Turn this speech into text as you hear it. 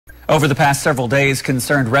Over the past several days,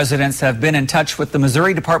 concerned residents have been in touch with the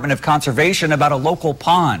Missouri Department of Conservation about a local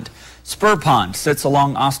pond. Spur Pond sits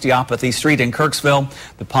along Osteopathy Street in Kirksville.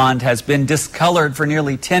 The pond has been discolored for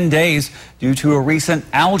nearly 10 days due to a recent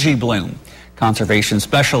algae bloom. Conservation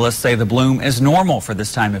specialists say the bloom is normal for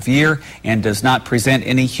this time of year and does not present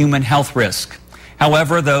any human health risk.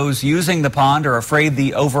 However, those using the pond are afraid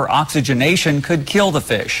the over-oxygenation could kill the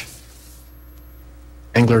fish.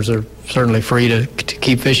 Anglers are certainly free to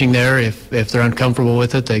keep fishing there. If they're uncomfortable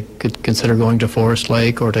with it, they could consider going to Forest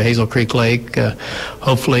Lake or to Hazel Creek Lake.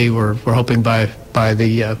 Hopefully, we're hoping by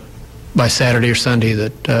Saturday or Sunday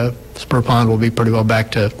that Spur Pond will be pretty well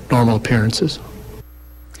back to normal appearances.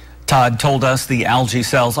 Todd told us the algae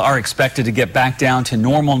cells are expected to get back down to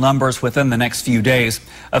normal numbers within the next few days.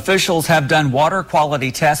 Officials have done water quality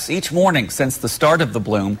tests each morning since the start of the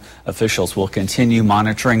bloom. Officials will continue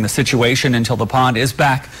monitoring the situation until the pond is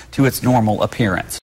back to its normal appearance.